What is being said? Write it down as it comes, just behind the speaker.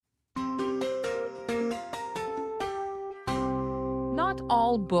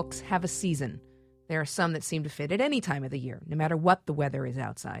all books have a season. There are some that seem to fit at any time of the year, no matter what the weather is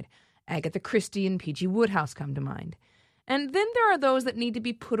outside. Agatha Christie and P.G. Wodehouse come to mind. And then there are those that need to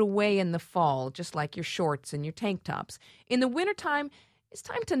be put away in the fall, just like your shorts and your tank tops. In the wintertime, it's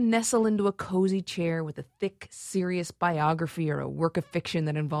time to nestle into a cozy chair with a thick, serious biography or a work of fiction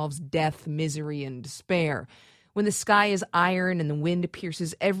that involves death, misery, and despair. When the sky is iron and the wind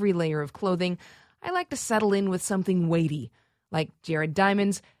pierces every layer of clothing, I like to settle in with something weighty, like Jared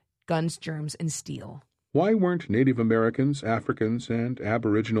Diamond's Guns, Germs, and Steel. Why weren't Native Americans, Africans, and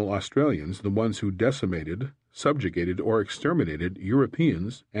Aboriginal Australians the ones who decimated, subjugated, or exterminated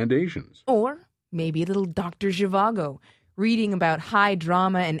Europeans and Asians? Or maybe a little Dr. Zhivago, reading about high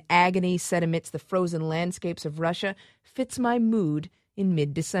drama and agony set amidst the frozen landscapes of Russia fits my mood in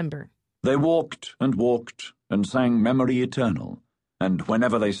mid-December. They walked and sang Memory Eternal, and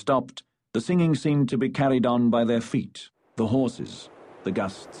whenever they stopped, the singing seemed to be carried on by their feet, the horses, the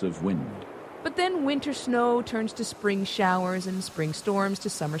gusts of wind. But then winter snow turns to spring showers and spring storms to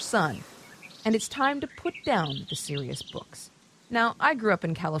summer sun. And it's time to put down the serious books. Now, I grew up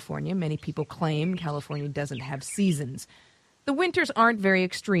in California. Many people claim California doesn't have seasons. The winters aren't very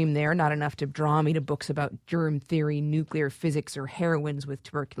extreme there, not enough to draw me to books about germ theory, nuclear physics, or heroines with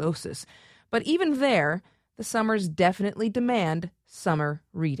tuberculosis. But even there, the summers definitely demand summer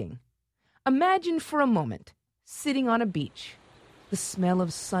reading. Imagine for a moment sitting on a beach, the smell of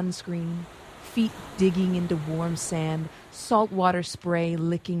sunscreen, feet digging into warm sand, saltwater spray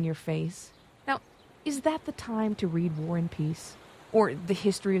licking your face. Now, is that the time to read War and Peace? Or the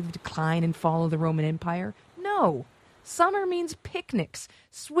history of the decline and fall of the Roman Empire? No. Summer means picnics,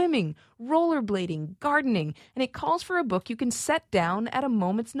 swimming, rollerblading, gardening, and it calls for a book you can set down at a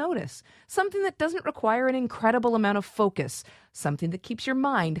moment's notice. Something that doesn't require an incredible amount of focus. Something that keeps your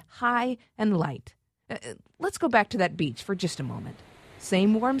mind high and light. Let's go back to that beach for just a moment.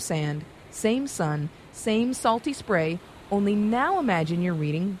 Same warm sand, same sun, same salty spray, only now imagine you're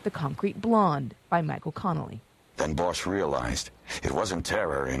reading The Concrete Blonde by Michael Connelly. Then Bosch realized it wasn't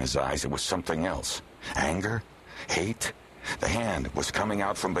terror in his eyes, it was something else. Anger? Hate? The hand was coming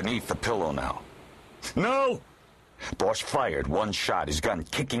out from beneath the pillow now. No! Bosch fired one shot, his gun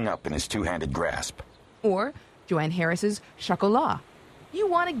kicking up in his two-handed grasp. Or Joanne Harris's Chocolat. You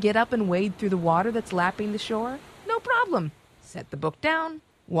want to get up and wade through the water that's lapping the shore? No problem. Set the book down,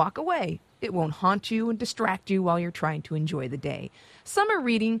 walk away. It won't haunt you and distract you while you're trying to enjoy the day. Summer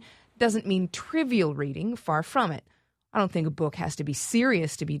reading doesn't mean trivial reading, far from it. I don't think a book has to be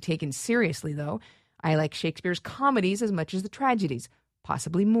serious to be taken seriously, though. I like Shakespeare's comedies as much as the tragedies,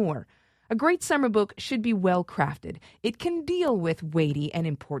 possibly more. A great summer book should be well crafted. It can deal with weighty and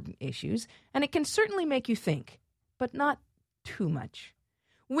important issues, and it can certainly make you think, but not too much.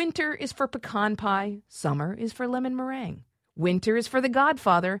 Winter is for pecan pie, summer is for lemon meringue. Winter is for The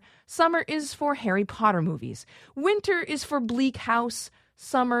Godfather, summer is for Harry Potter movies. Winter is for Bleak House,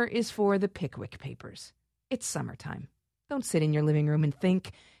 summer is for The Pickwick Papers. It's summertime. Don't sit in your living room and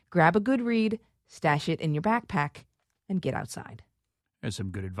think. Grab a good read, stash it in your backpack, and get outside. There's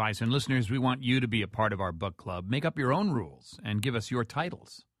some good advice. And listeners, we want you to be a part of our book club. Make up your own rules and give us your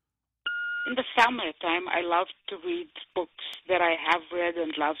titles. In the summertime, I love to read books that I have read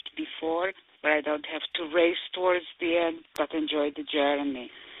and loved before, where I don't have to race towards the end, but enjoy the journey.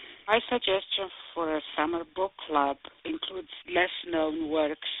 My suggestion for a summer book club includes less-known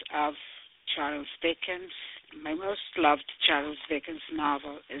works of Charles Dickens. My most loved Charles Dickens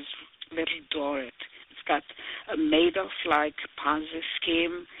novel is Little Dorrit. It's got a Madoff-like Ponzi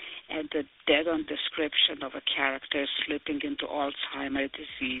scheme and a dead-on description of a character slipping into Alzheimer's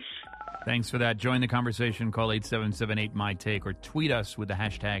disease. Thanks for that. Join the conversation. Call 877-8-MY-TAKE or tweet us with the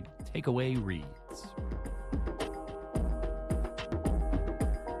hashtag TakeAwayReads.